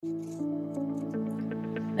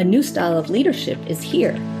A new style of leadership is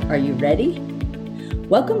here. Are you ready?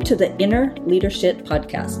 Welcome to the Inner Leadership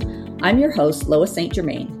Podcast. I'm your host, Lois St.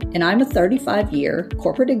 Germain, and I'm a 35-year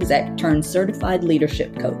corporate exec turned certified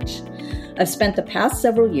leadership coach. I've spent the past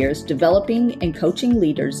several years developing and coaching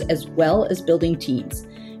leaders as well as building teams.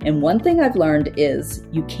 And one thing I've learned is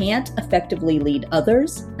you can't effectively lead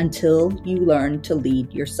others until you learn to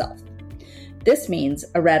lead yourself. This means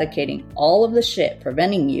eradicating all of the shit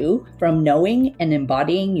preventing you from knowing and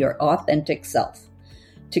embodying your authentic self.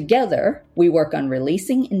 Together, we work on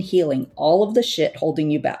releasing and healing all of the shit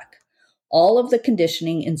holding you back, all of the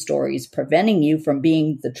conditioning and stories preventing you from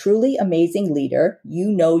being the truly amazing leader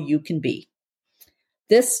you know you can be.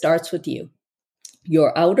 This starts with you.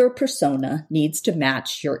 Your outer persona needs to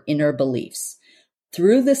match your inner beliefs.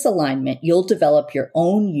 Through this alignment, you'll develop your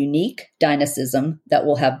own unique dynamism that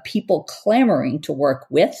will have people clamoring to work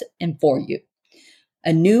with and for you.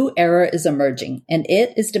 A new era is emerging, and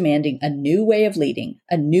it is demanding a new way of leading,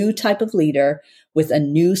 a new type of leader with a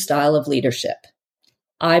new style of leadership.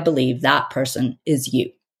 I believe that person is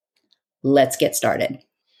you. Let's get started.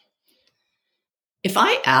 If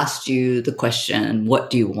I asked you the question, what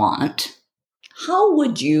do you want? How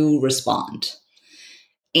would you respond?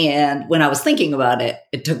 And when I was thinking about it,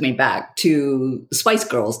 it took me back to the Spice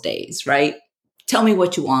Girls days, right? Tell me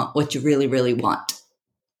what you want, what you really, really want.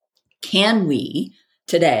 Can we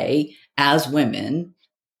today, as women,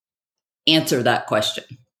 answer that question?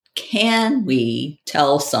 Can we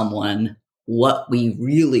tell someone what we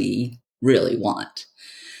really, really want?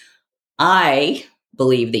 I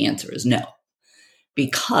believe the answer is no,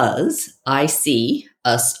 because I see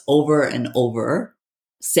us over and over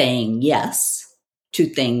saying yes to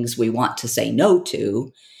things we want to say no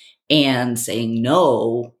to, and saying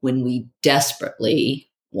no when we desperately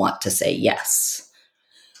want to say yes.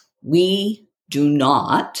 We do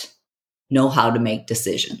not know how to make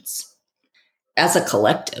decisions. As a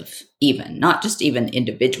collective, even, not just even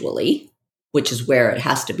individually, which is where it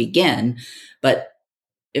has to begin, but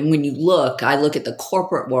when you look, I look at the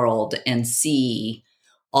corporate world and see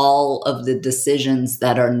all of the decisions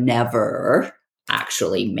that are never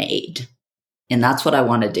actually made. And that's what I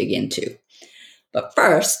want to dig into. But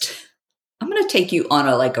first, I'm going to take you on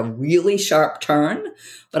a really sharp turn,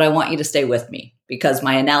 but I want you to stay with me because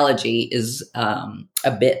my analogy is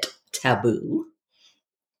a bit taboo,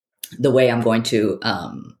 the way I'm going to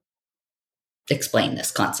explain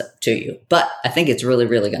this concept to you. But I think it's really,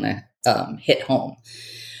 really going to hit home.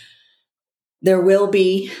 There will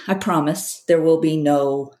be, I promise, there will be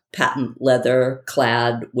no patent leather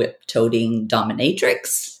clad whip toting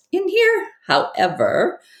dominatrix in here.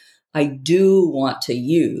 However, I do want to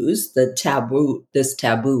use this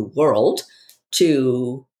taboo world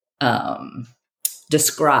to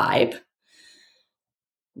describe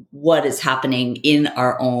what is happening in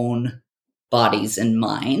our own bodies and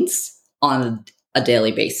minds on a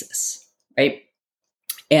daily basis, right?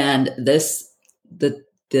 And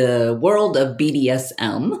the world of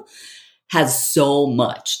BDSM has so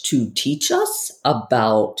much to teach us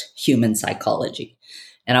about human psychology.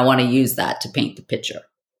 And I want to use that to paint the picture.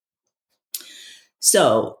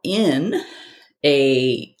 So in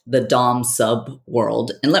the Dom sub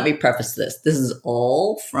world, and let me preface this is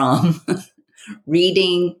all from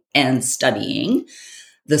reading and studying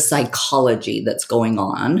the psychology that's going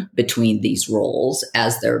on between these roles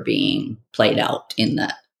as they're being played out in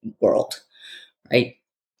that world, right?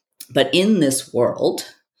 But in this world,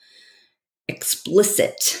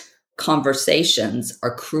 explicit conversations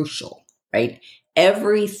are crucial, right?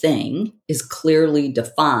 Everything is clearly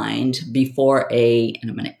defined before and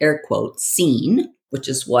I'm going to air quote, scene, which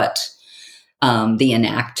is what the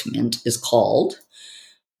enactment is called,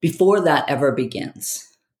 before that ever begins.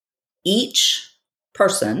 Each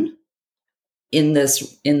person in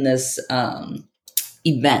this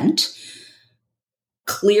event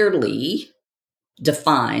clearly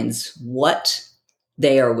defines what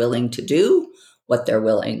they are willing to do, what they're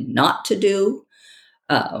willing not to do.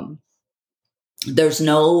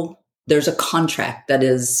 There's a contract that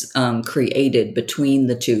is created between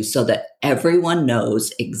the two so that everyone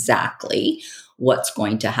knows exactly what's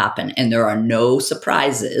going to happen. And there are no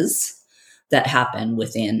surprises that happen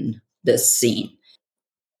within this scene.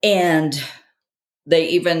 And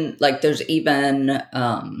there's even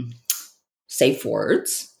safe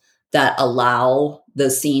words that allow the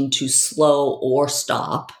scene to slow or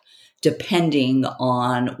stop depending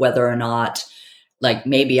on whether or not,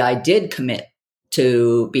 maybe I did commit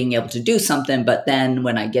to being able to do something, but then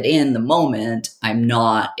when I get in the moment, I'm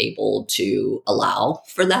not able to allow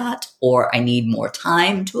for that, or I need more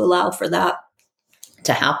time to allow for that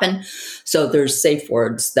to happen. So there's safe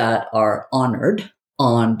words that are honored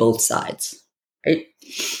on both sides, right?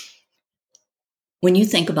 When you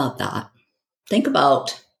think about that, think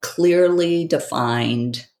about clearly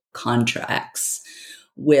defined contracts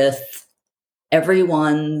with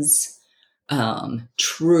everyone's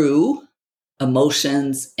true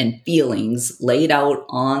emotions and feelings laid out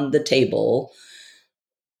on the table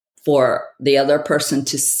for the other person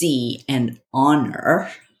to see and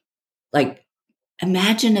honor. Like,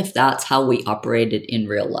 imagine if that's how we operated in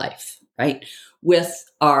real life, right? With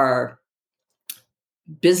our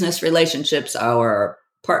business relationships, our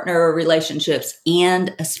partner relationships,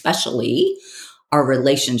 and especially our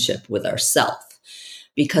relationship with ourselves.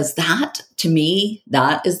 Because that, to me,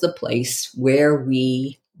 that is the place where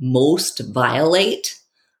we most violate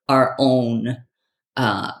our own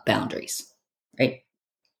boundaries, right?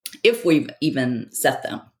 If we've even set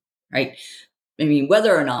them, right? I mean,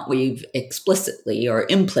 whether or not we've explicitly or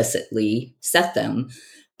implicitly set them,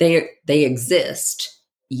 they exist,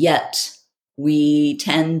 yet we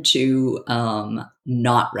tend to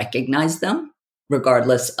not recognize them,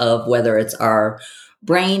 regardless of whether it's our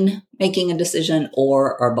brain making a decision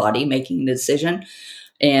or our body making a decision.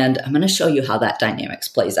 And I'm going to show you how that dynamics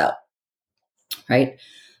plays out, right?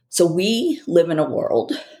 So we live in a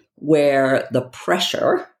world where the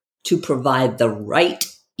pressure to provide the right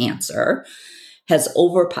answer has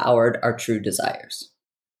overpowered our true desires.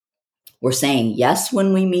 We're saying yes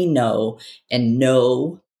when we mean no, and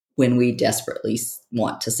no when we desperately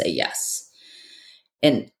want to say yes.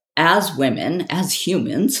 And as women, as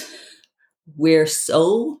humans, we're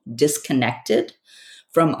so disconnected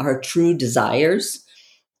from our true desires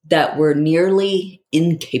that we're nearly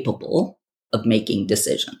incapable of making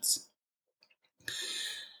decisions.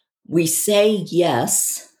 We say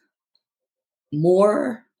yes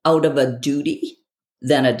more out of a duty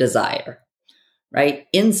than a desire, right?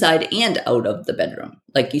 Inside and out of the bedroom.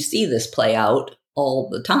 Like, you see this play out all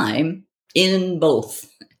the time in both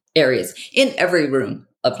areas, in every room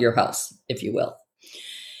of your house, if you will.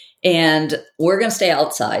 And we're going to stay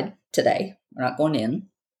outside today. We're not going in.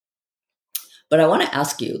 But I want to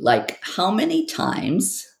ask you, like, how many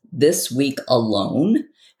times this week alone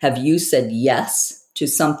have you said yes to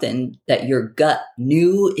something that your gut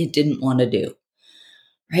knew it didn't want to do,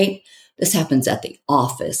 right? This happens at the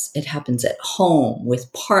office. It happens at home,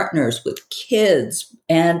 with partners, with kids,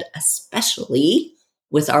 and especially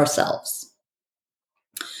with ourselves.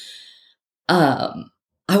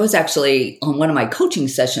 I was actually on one of my coaching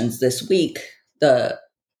sessions this week. The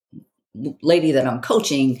lady that I'm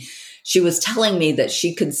coaching, she was telling me that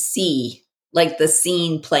she could see like the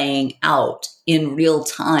scene playing out in real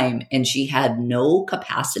time, and she had no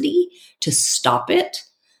capacity to stop it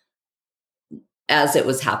as it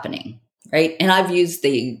was happening, right? And I've used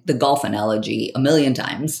the golf analogy a million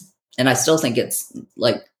times, and I still think it's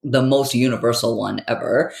like the most universal one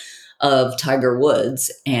ever, of Tiger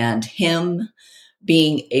Woods and him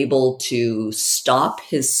being able to stop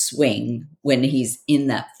his swing when he's in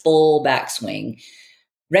that full backswing,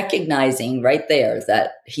 recognizing right there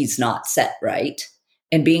that he's not set right,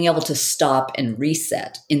 and being able to stop and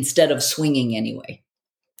reset instead of swinging anyway.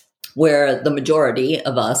 Where the majority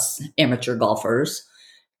of us amateur golfers,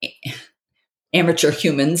 amateur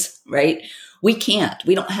humans, right? We can't.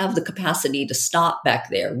 We don't have the capacity to stop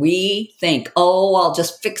back there. We think, oh, I'll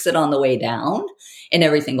just fix it on the way down and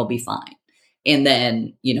everything will be fine. And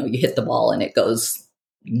then, you hit the ball and it goes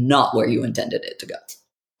not where you intended it to go.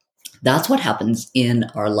 That's what happens in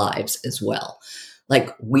our lives as well.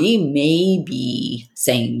 Like, we may be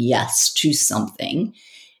saying yes to something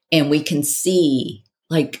and we can see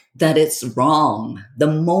like that it's wrong.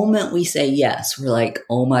 The moment we say yes, we're like,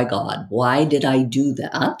 oh my God, why did I do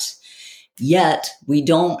that? Yet we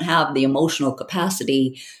don't have the emotional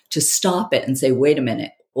capacity to stop it and say, wait a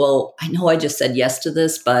minute. Well, I know I just said yes to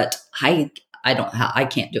this, but I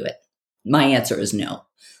can't do it. My answer is no.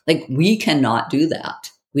 Like, we cannot do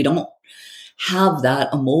that. We don't have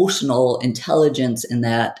that emotional intelligence and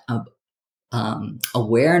that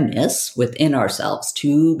awareness within ourselves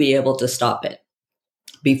to be able to stop it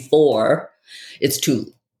before it's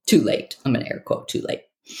too late. I'm going to air quote too late.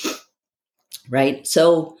 Right?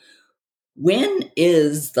 So when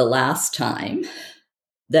is the last time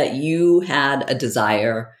that you had a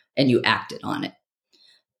desire and you acted on it?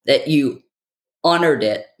 That you honored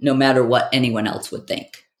it no matter what anyone else would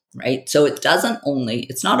think, right? So it's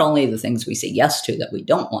not only the things we say yes to that we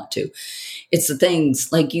don't want to. It's the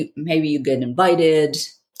things like maybe you get invited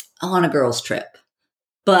on a girls' trip,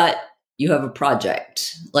 but you have a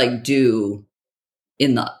project like due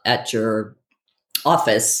at your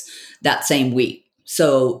office that same week.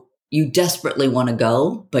 So you desperately want to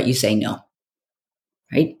go, but you say no,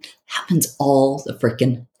 right? Happens all the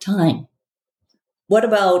freaking time. What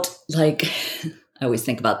about I always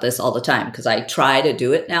think about this all the time because I try to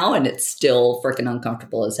do it now and it's still freaking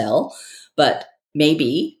uncomfortable as hell. But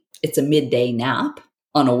maybe it's a midday nap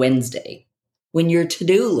on a Wednesday when your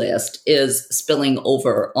to-do list is spilling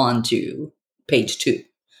over onto page 2,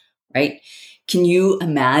 right? Can you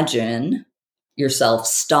imagine yourself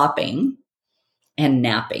stopping and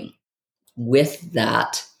napping with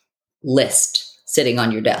that list sitting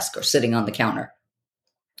on your desk or sitting on the counter,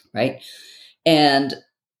 right? And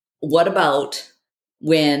what about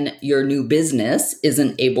when your new business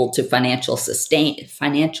isn't able to financially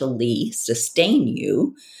sustain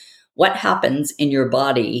you? What happens in your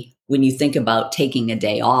body when you think about taking a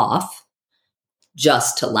day off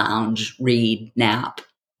just to lounge, read, nap,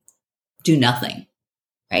 do nothing,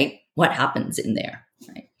 right? What happens in there,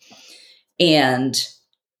 right? And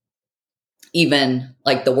even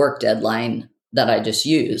like the work deadline that I just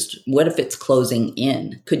used, what if it's closing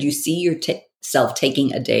in? Could you see yourself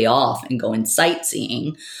taking a day off and going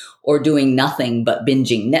sightseeing or doing nothing but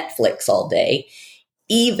binging Netflix all day,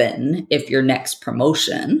 even if your next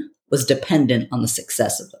promotion was dependent on the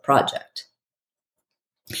success of the project?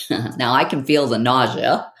 Now I can feel the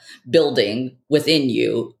nausea building within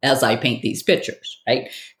you as I paint these pictures, right?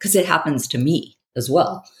 Because it happens to me as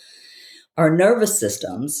well. Our nervous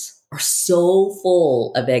systems are so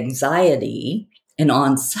full of anxiety and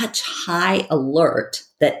on such high alert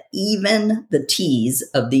that even the T's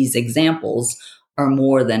of these examples are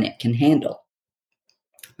more than it can handle,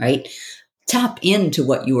 right? Tap into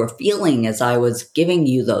what you were feeling as I was giving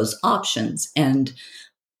you those options. And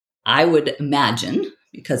I would imagine,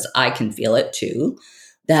 because I can feel it too,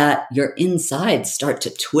 that your insides start to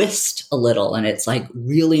twist a little and it's like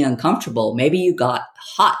really uncomfortable. Maybe you got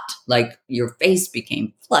hot, like your face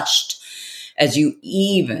became flushed as you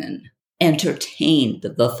even entertained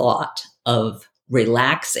the thought of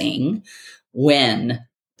relaxing when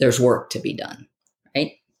there's work to be done,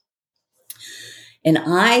 right? And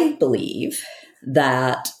I believe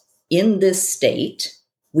that in this state,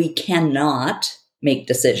 we cannot make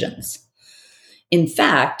decisions. In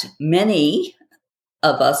fact, many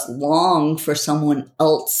of us long for someone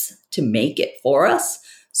else to make it for us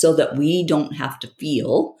so that we don't have to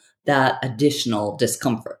feel that additional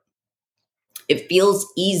discomfort. It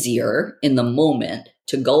feels easier in the moment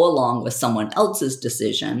to go along with someone else's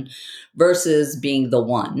decision versus being the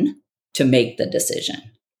one to make the decision,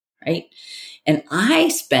 right? And I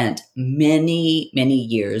spent many, many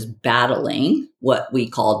years battling what we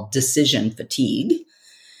call decision fatigue.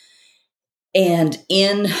 And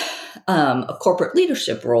in a corporate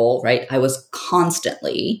leadership role, right, I was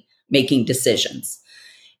constantly making decisions.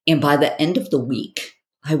 And by the end of the week,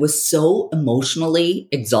 I was so emotionally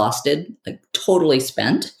exhausted, like totally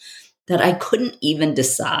spent, that I couldn't even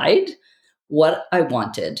decide what I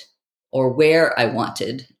wanted or where I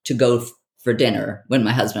wanted to go for dinner when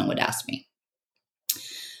my husband would ask me.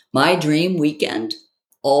 My dream weekend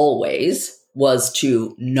always was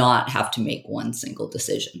to not have to make one single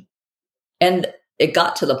decision. And it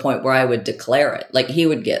got to the point where I would declare it. Like he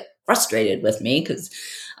would get frustrated with me because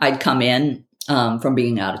I'd come in from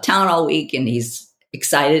being out of town all week and he's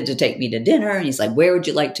excited to take me to dinner. And he's like, where would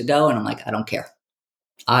you like to go? And I'm like, I don't care.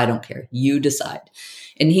 I don't care. You decide.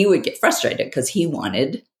 And he would get frustrated because he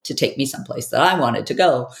wanted to take me someplace that I wanted to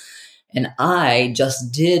go. And I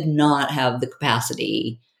just did not have the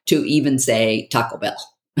capacity to even say Taco Bell,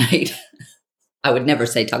 right? I would never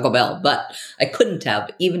say Taco Bell, but I couldn't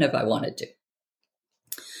have, even if I wanted to.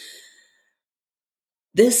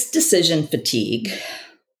 This decision fatigue,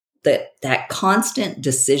 that constant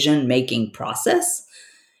decision-making process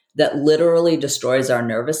that literally destroys our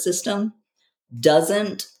nervous system,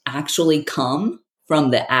 doesn't actually come from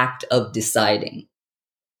the act of deciding.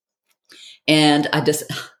 And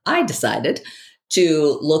I decided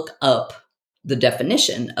to look up the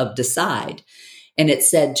definition of decide, and it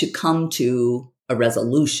said to come to a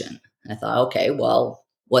resolution. I thought, okay, well,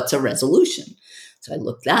 what's a resolution? So I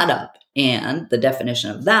looked that up, and the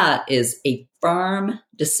definition of that is a firm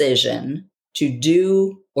decision to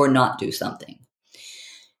do or not do something.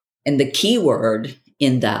 And the key word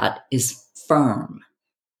in that is firm,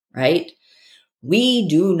 right? We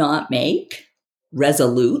do not make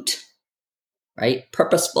resolute, right?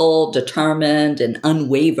 Purposeful, determined, and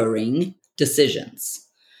unwavering decisions,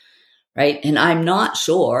 right? And I'm not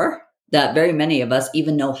sure that very many of us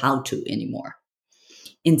even know how to anymore.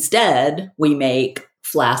 Instead, we make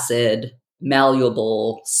flaccid,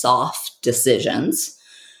 malleable, soft decisions,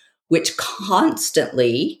 which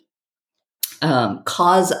constantly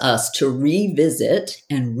cause us to revisit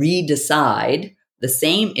and redecide the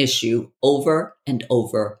same issue over and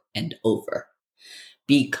over and over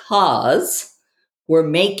because we're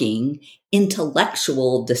making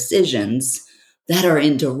intellectual decisions that are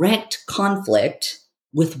in direct conflict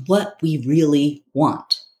with what we really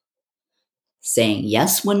want. Saying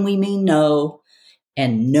yes when we mean no,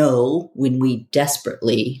 and no when we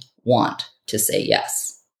desperately want to say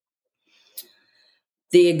yes.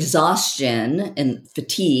 The exhaustion and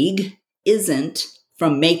fatigue isn't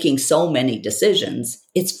from making so many decisions.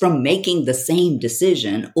 It's from making the same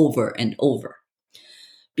decision over and over.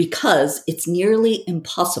 Because it's nearly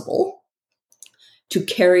impossible to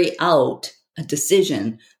carry out a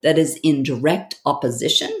decision that is in direct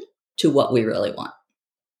opposition to what we really want.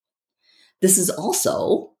 This is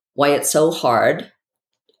also why it's so hard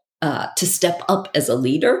to step up as a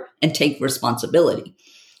leader and take responsibility,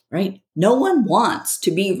 right? No one wants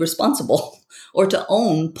to be responsible or to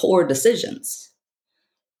own poor decisions.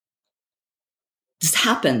 This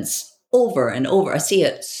happens over and over. I see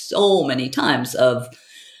it so many times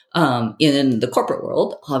in the corporate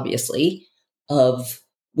world, obviously,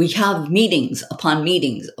 we have meetings upon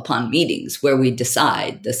meetings upon meetings where we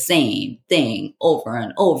decide the same thing over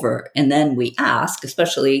and over. And then we ask,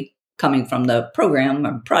 especially coming from the program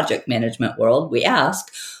and project management world, we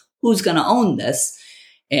ask, who's going to own this?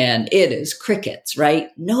 And it is crickets, right?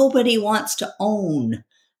 Nobody wants to own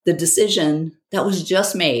the decision that was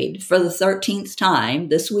just made for the 13th time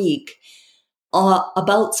this week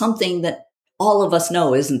about something that all of us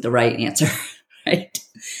know isn't the right answer, right?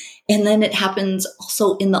 And then it happens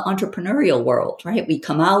also in the entrepreneurial world, right? We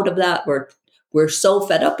come out of that, we're so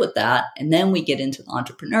fed up with that. And then we get into the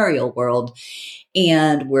entrepreneurial world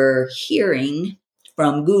and we're hearing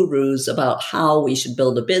from gurus about how we should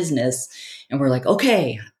build a business. And we're like,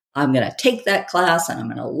 okay, I'm going to take that class and I'm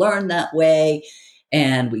going to learn that way.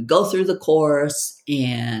 And we go through the course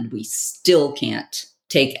and we still can't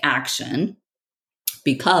take action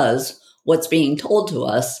because what's being told to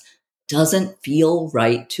us doesn't feel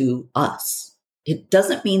right to us. It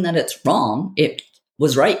doesn't mean that it's wrong. It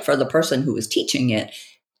was right for the person who was teaching it,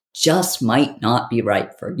 just might not be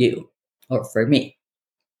right for you or for me.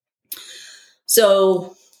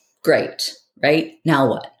 So great, right? Now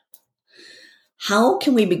what? How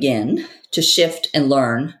can we begin to shift and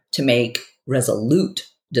learn to make resolute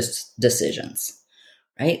decisions,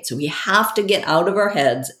 right? So we have to get out of our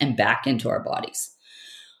heads and back into our bodies.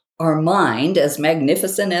 Our mind, as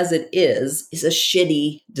magnificent as it is a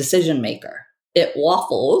shitty decision maker. It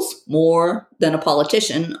waffles more than a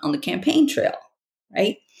politician on the campaign trail,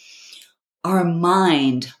 right? Our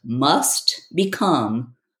mind must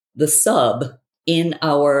become the sub in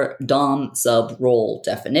our dom-sub role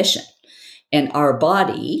definition. And our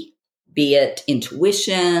body, be it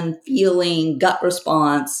intuition, feeling, gut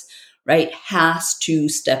response, right, has to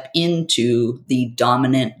step into the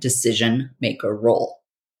dominant decision maker role.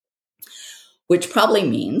 Which probably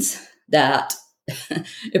means that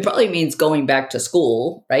it probably means going back to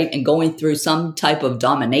school, right? And going through some type of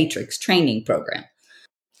dominatrix training program.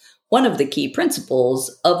 One of the key principles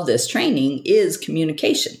of this training is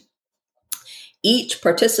communication. Each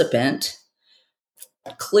participant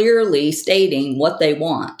clearly stating what they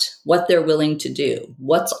want, what they're willing to do,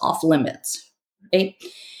 what's off limits, right?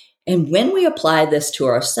 And when we apply this to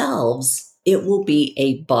ourselves, it will be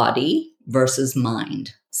a body versus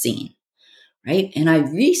mind scene. Right? And I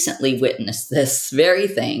recently witnessed this very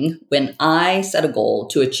thing when I set a goal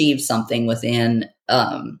to achieve something within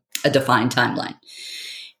a defined timeline.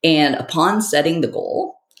 And upon setting the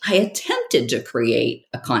goal, I attempted to create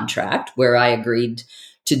a contract where I agreed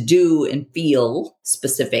to do and feel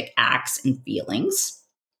specific acts and feelings.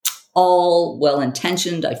 All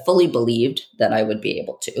well-intentioned. I fully believed that I would be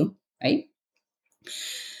able to, right?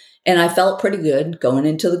 And I felt pretty good going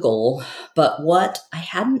into the goal. But what I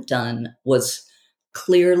hadn't done was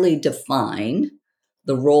clearly define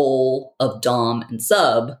the role of dom and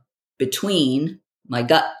sub between my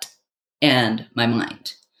gut and my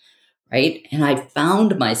mind, right? And I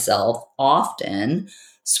found myself often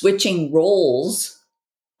switching roles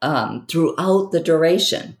throughout the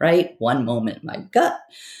duration, right? One moment, my gut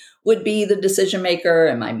would be the decision maker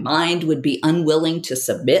and my mind would be unwilling to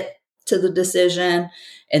submit to the decision.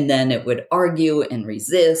 And then it would argue and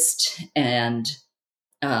resist and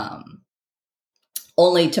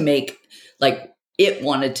only to make, like, it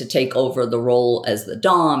wanted to take over the role as the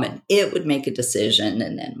dom and it would make a decision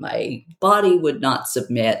and then my body would not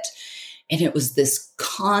submit. And it was this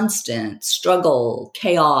constant struggle,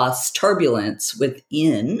 chaos, turbulence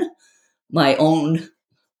within my own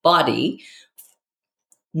body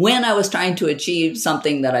when I was trying to achieve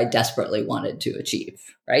something that I desperately wanted to achieve,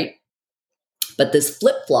 right? But this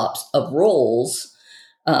flip-flops of roles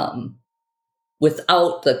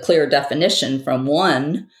without the clear definition from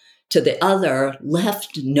one to the other,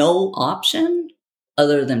 left no option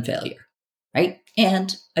other than failure, right?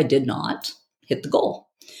 And I did not hit the goal.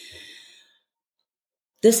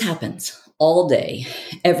 This happens all day,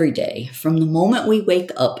 every day, from the moment we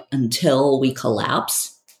wake up until we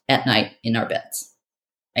collapse at night in our beds,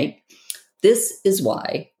 right? This is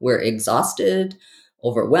why we're exhausted,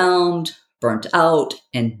 overwhelmed, burnt out,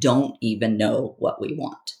 and don't even know what we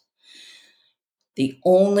want. The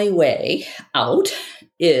only way out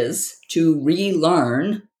is to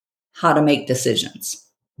relearn how to make decisions,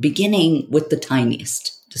 beginning with the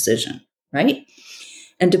tiniest decision, right?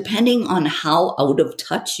 And depending on how out of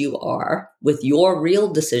touch you are with your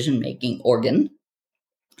real decision-making organ,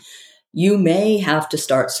 you may have to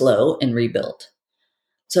start slow and rebuild.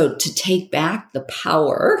 So to take back the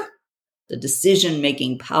power, the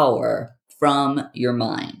decision-making power from your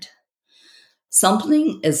mind.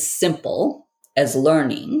 Something as simple as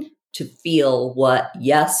learning to feel what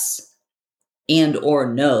yes and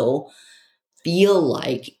or no feel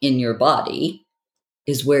like in your body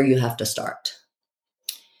is where you have to start.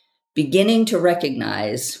 Beginning to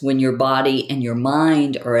recognize when your body and your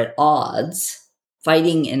mind are at odds,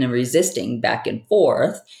 fighting and resisting back and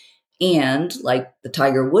forth, and like the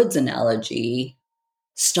Tiger Woods analogy,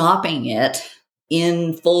 stopping it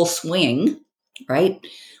in full swing, right?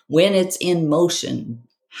 When it's in motion,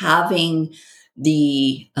 having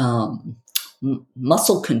the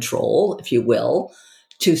muscle control, if you will,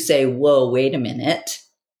 to say, whoa, wait a minute.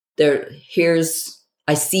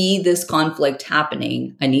 I see this conflict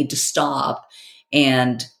happening. I need to stop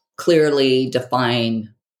and clearly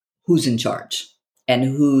define who's in charge and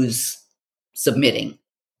who's submitting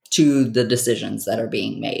to the decisions that are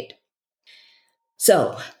being made.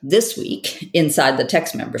 So this week, inside the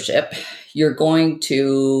text membership, you're going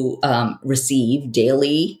to receive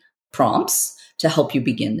daily prompts to help you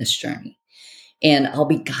begin this journey. And I'll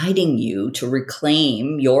be guiding you to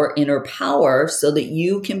reclaim your inner power so that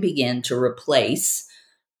you can begin to replace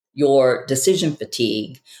your decision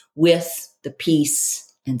fatigue with the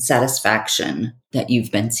peace and satisfaction that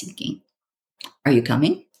you've been seeking. Are you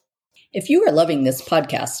coming? If you are loving this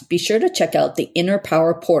podcast, be sure to check out the Inner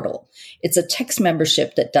Power Portal. It's a text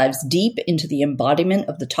membership that dives deep into the embodiment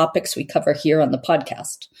of the topics we cover here on the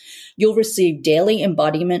podcast. You'll receive daily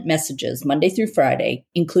embodiment messages Monday through Friday,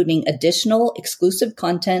 including additional exclusive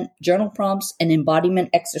content, journal prompts, and embodiment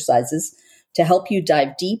exercises to help you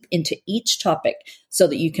dive deep into each topic so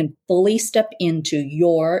that you can fully step into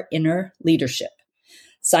your inner leadership.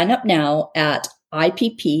 Sign up now at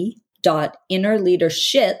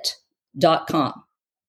ipp.innerleadership.com.